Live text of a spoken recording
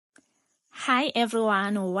Hi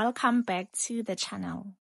everyone, welcome back to the channel.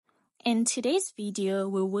 In today's video,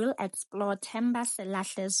 we will explore Themba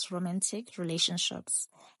Selahle's romantic relationships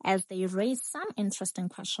as they raise some interesting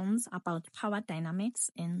questions about power dynamics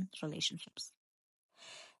in relationships.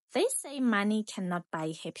 They say money cannot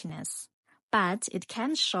buy happiness, but it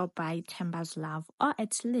can sure buy Themba's love, or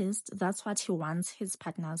at least that's what he wants his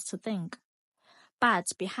partners to think.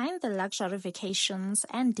 But behind the luxury vacations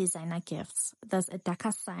and designer gifts, there's a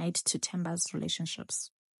darker side to Themba's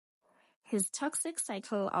relationships. His toxic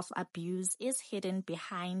cycle of abuse is hidden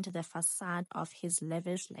behind the facade of his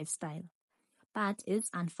lavish lifestyle, but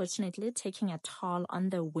is unfortunately taking a toll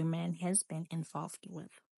on the women he's been involved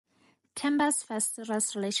with. Themba's first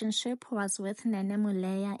serious relationship was with Nene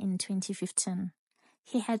Moleya in 2015.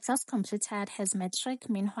 He had just completed his matric,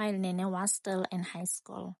 meanwhile Nene was still in high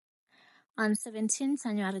school. On 17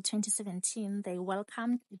 January 2017, they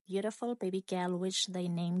welcomed a beautiful baby girl which they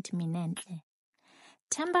named Minentle.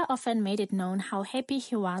 Themba often made it known how happy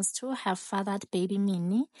he was to have fathered baby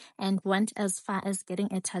Minnie and went as far as getting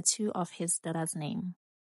a tattoo of his daughter's name.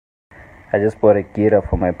 I just bought a guitar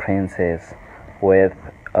for my princess with,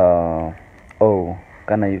 you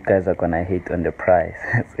guys are gonna hate on the price,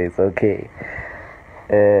 so it's okay.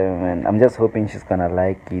 And I'm just hoping she's gonna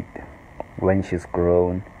like it when she's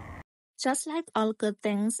grown. Just like all good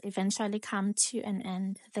things eventually come to an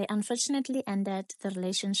end, they unfortunately ended the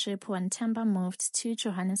relationship when Themba moved to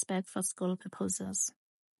Johannesburg for school purposes.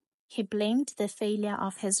 He blamed the failure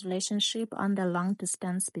of his relationship on the long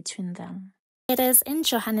distance between them. It is in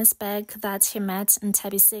Johannesburg that he met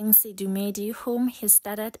Nthabiseng Sedumedi, whom he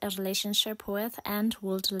started a relationship with and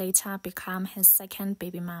would later become his second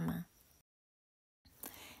baby mama.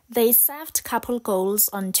 They served couple goals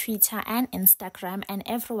on Twitter and Instagram, and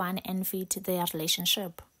everyone envied their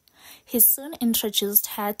relationship. He soon introduced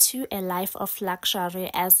her to a life of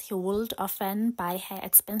luxury as he would often buy her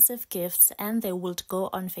expensive gifts and they would go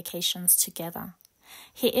on vacations together.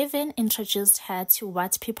 He even introduced her to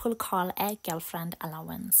what people call a girlfriend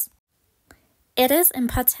allowance. It is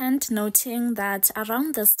important noting that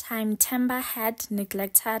around this time, Themba had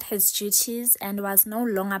neglected his duties and was no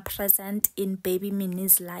longer present in baby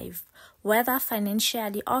Minnie's life. Whether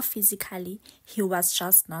financially or physically, he was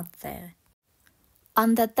just not there.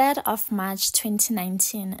 On the 3rd of March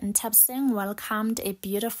 2019, Nthabiseng welcomed a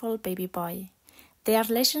beautiful baby boy. Their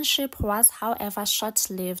relationship was, however,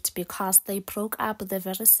 short-lived because they broke up the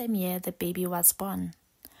very same year the baby was born.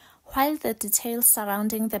 While the details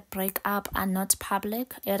surrounding the breakup are not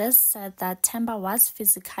public, it is said that Themba was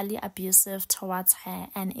physically abusive towards her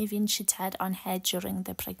and even cheated on her during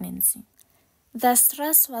the pregnancy. The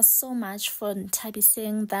stress was so much for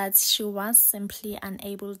Nthabiseng that she was simply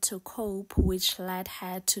unable to cope, which led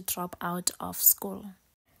her to drop out of school.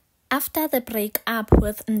 After the breakup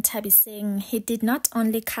with Nthabiseng, he did not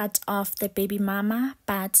only cut off the baby mama,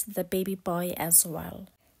 but the baby boy as well.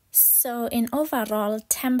 So in overall,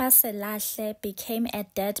 Themba Selahle became a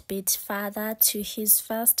deadbeat father to his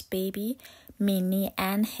first baby, Minnie,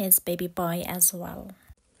 and his baby boy as well.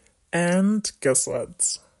 And guess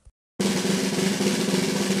what?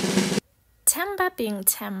 Themba being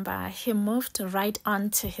Themba, he moved right on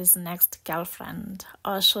to his next girlfriend,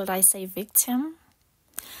 or should I say victim?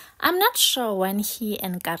 I'm not sure when he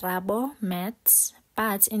and Karabo met,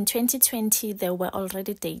 but in 2020 they were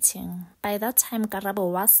already dating. By that time,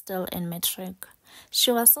 Karabo was still in matric.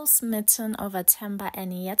 She was so smitten over Themba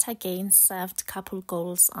and yet again served couple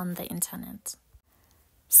goals on the internet.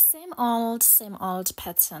 Same old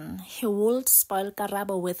pattern. He would spoil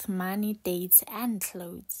Karabo with money, dates, and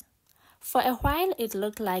clothes. For a while, it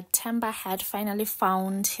looked like Themba had finally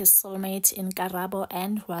found his soulmate in Karabo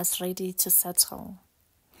and was ready to settle.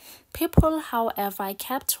 People, however,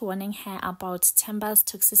 kept warning her about Themba's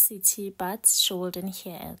toxicity, but she wouldn't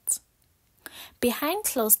hear it. Behind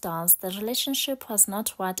closed doors, the relationship was not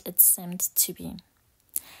what it seemed to be.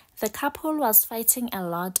 The couple was fighting a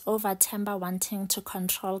lot over Themba wanting to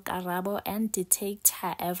control Karabo and dictate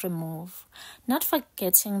her every move, not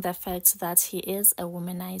forgetting the fact that he is a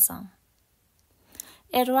womanizer.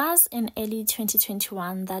 It was in early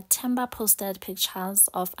 2021 that Themba posted pictures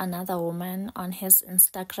of another woman on his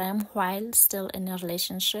Instagram while still in a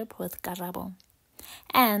relationship with Karabo.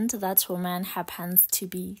 And that woman happens to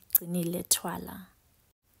be Gcinile.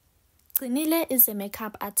 Gcinile is a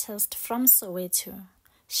makeup artist from Soweto.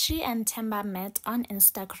 She and Themba met on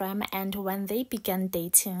Instagram, and when they began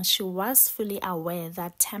dating, she was fully aware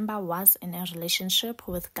that Themba was in a relationship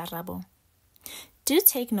with Karabo. Do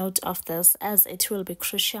take note of this as it will be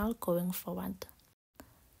crucial going forward.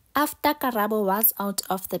 After Karabo was out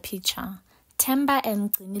of the picture, Themba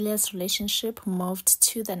and Gcinile's relationship moved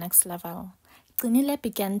to the next level. Gcinile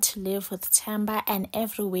began to live with Themba, and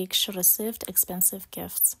every week she received expensive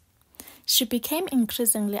gifts. She became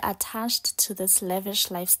increasingly attached to this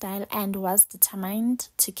lavish lifestyle and was determined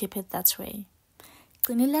to keep it that way.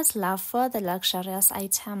 Gcinile's love for the luxurious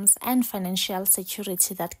items and financial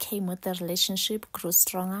security that came with the relationship grew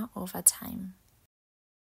stronger over time.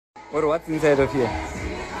 What's inside of here?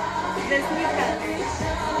 The sneakers.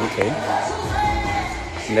 Okay.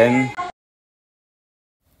 Then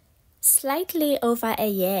Slightly over a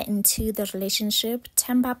year into the relationship,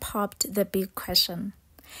 Themba popped the big question.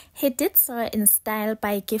 He did so in style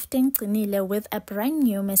by gifting Gcinile with a brand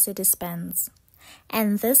new Mercedes-Benz.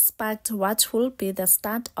 And this sparked what will be the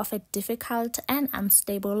start of a difficult and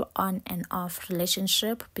unstable on and off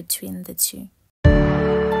relationship between the two.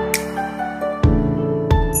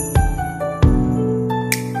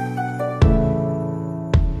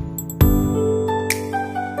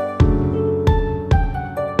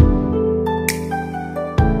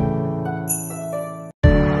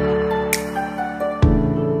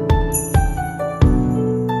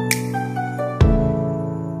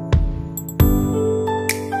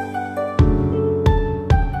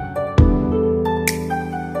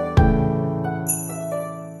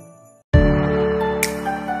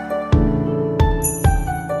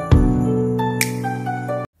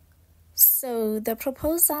 So the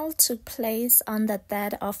proposal took place on the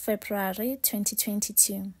 3rd of February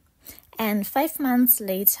 2022. And 5 months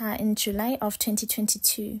later, in July of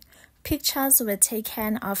 2022, pictures were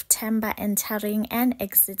taken of Themba entering and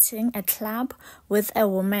exiting a club with a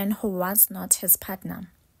woman who was not his partner.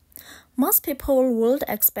 Most people would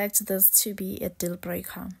expect this to be a deal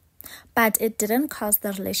breaker. But it didn't cause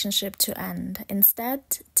the relationship to end. Instead,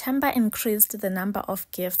 Themba increased the number of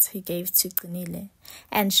gifts he gave to Gcinile,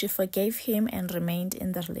 and she forgave him and remained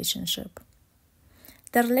in the relationship.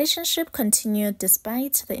 The relationship continued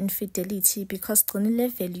despite the infidelity because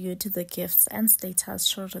Gcinile valued the gifts and status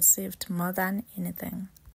she received more than anything.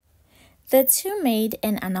 The two made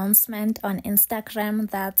an announcement on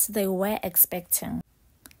Instagram that they were expecting.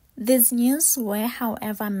 These news were,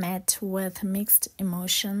 however, met with mixed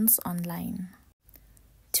emotions online.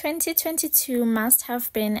 2022 must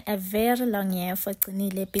have been a very long year for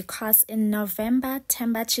Gcinile because in November,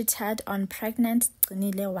 Themba cheated on pregnant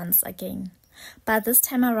Gcinile once again. But this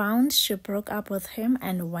time around, she broke up with him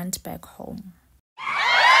and went back home.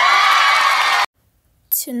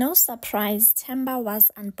 To no surprise, Themba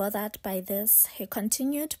was unbothered by this. He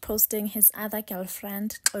continued posting his other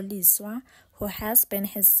girlfriend, Xoliswa, who has been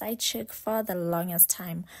his side chick for the longest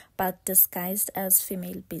time, but disguised as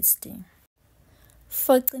female beastie.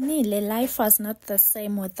 For Gcinile, life was not the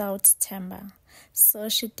same without Themba, so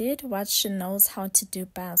she did what she knows how to do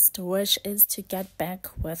best, which is to get back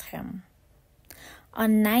with him.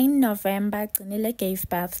 On 9 November, Gcinile gave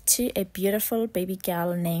birth to a beautiful baby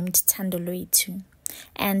girl named Thandolwethu.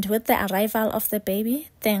 And with the arrival of the baby,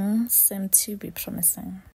 things seemed to be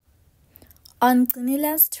promising. On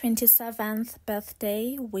Gcinile's 27th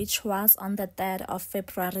birthday, which was on the 3rd of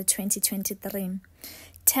February 2023,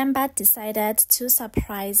 Themba decided to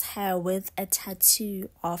surprise her with a tattoo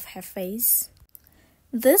of her face.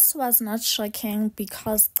 This was not shocking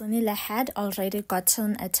because Gcinile had already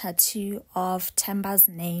gotten a tattoo of Themba's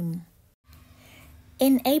name.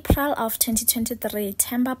 In April of 2023,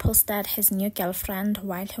 Themba posted his new girlfriend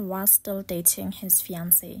while he was still dating his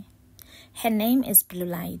fiancée. Her name is Blue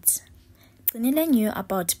Light. Gcinile knew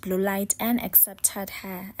about Blue Light and accepted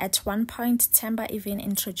her. At one point, Themba even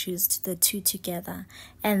introduced the two together,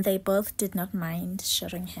 and they both did not mind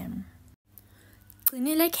sharing him.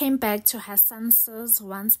 Gcinile came back to her senses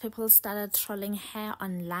once people started trolling her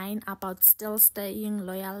online about still staying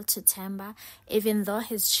loyal to Themba, even though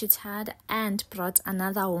he's cheated and brought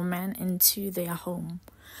another woman into their home.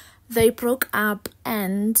 They broke up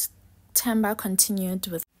and Themba continued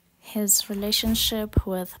with his relationship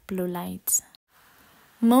with Blue Light.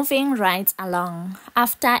 Moving right along,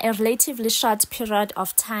 after a relatively short period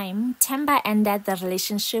of time, Themba ended the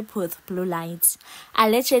relationship with Blue Light,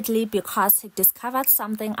 allegedly because he discovered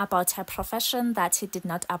something about her profession that he did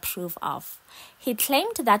not approve of. He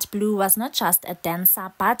claimed that Blue was not just a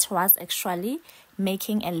dancer but was actually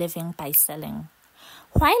making a living by selling.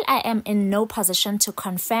 While I am in no position to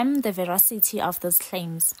confirm the veracity of these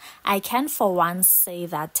claims, I can for once say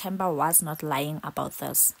that Themba was not lying about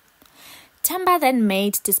this. Themba then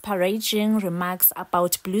made disparaging remarks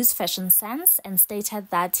about Blue's fashion sense and stated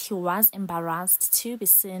that he was embarrassed to be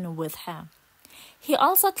seen with her. He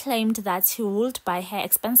also claimed that he would buy her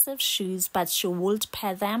expensive shoes, but she would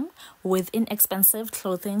pair them with inexpensive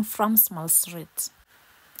clothing from Small Street.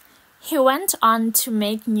 He went on to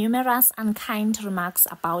make numerous unkind remarks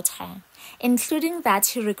about her, including that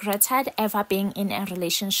he regretted ever being in a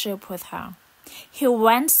relationship with her. He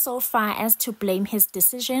went so far as to blame his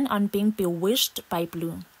decision on being bewitched by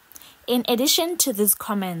Blue. In addition to these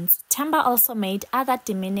comments, Themba also made other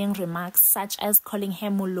demeaning remarks such as calling her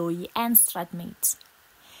Moloi and stratmate.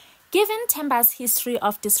 Given Themba's history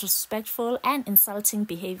of disrespectful and insulting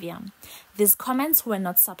behavior, these comments were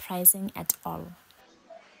not surprising at all.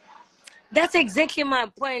 That's exactly my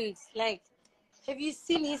point. Like, have you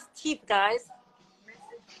seen his teeth, guys?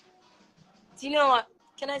 Do you know what?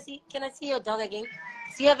 Can I see your dog again?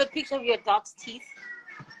 Do you have a picture of your dog's teeth?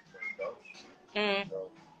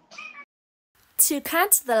 To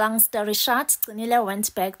cut the long story short, Gcinile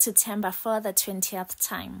went back to Themba for the 20th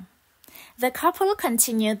time. The couple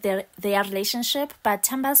continued their relationship, but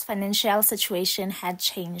Themba's financial situation had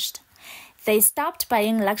changed. They stopped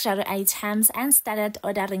buying luxury items and started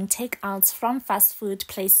ordering takeouts from fast food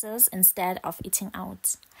places instead of eating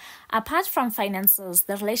out. Apart from finances,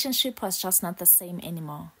 the relationship was just not the same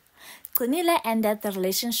anymore. Gcinile ended the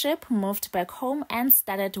relationship, moved back home, and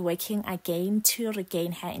started working again to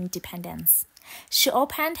regain her independence. She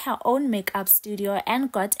opened her own makeup studio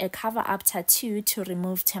and got a cover-up tattoo to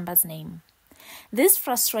remove Themba's name. This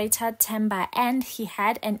frustrated Themba and he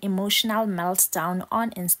had an emotional meltdown on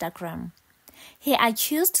Instagram. He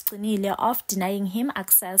accused Gcinile of denying him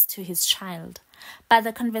access to his child, but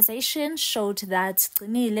the conversation showed that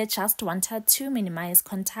Gcinile just wanted to minimize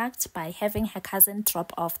contact by having her cousin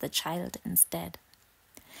drop off the child instead.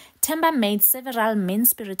 Themba made several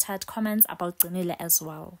mean-spirited comments about Gcinile as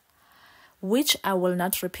well, which I will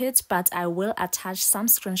not repeat, but I will attach some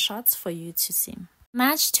screenshots for you to see.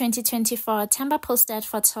 March 2024, Themba posted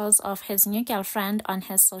photos of his new girlfriend on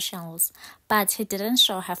his socials, but he didn't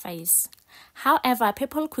show her face. However,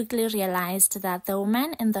 people quickly realized that the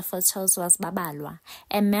woman in the photos was Babalwa,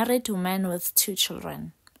 a married woman with 2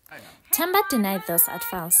 children. Themba denied this at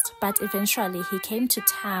first, but eventually he came to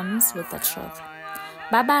terms with the truth.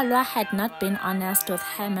 Babalwa had not been honest with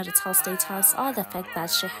her marital status or the fact that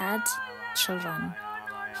she had children,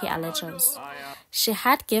 he alleges. She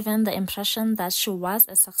had given the impression that she was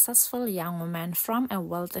a successful young woman from a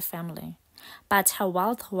wealthy family, but her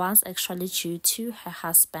wealth was actually due to her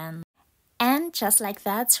husband. And just like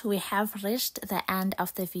that, we have reached the end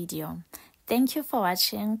of the video. Thank you for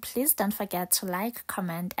watching. Please don't forget to like,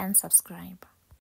 comment, and subscribe.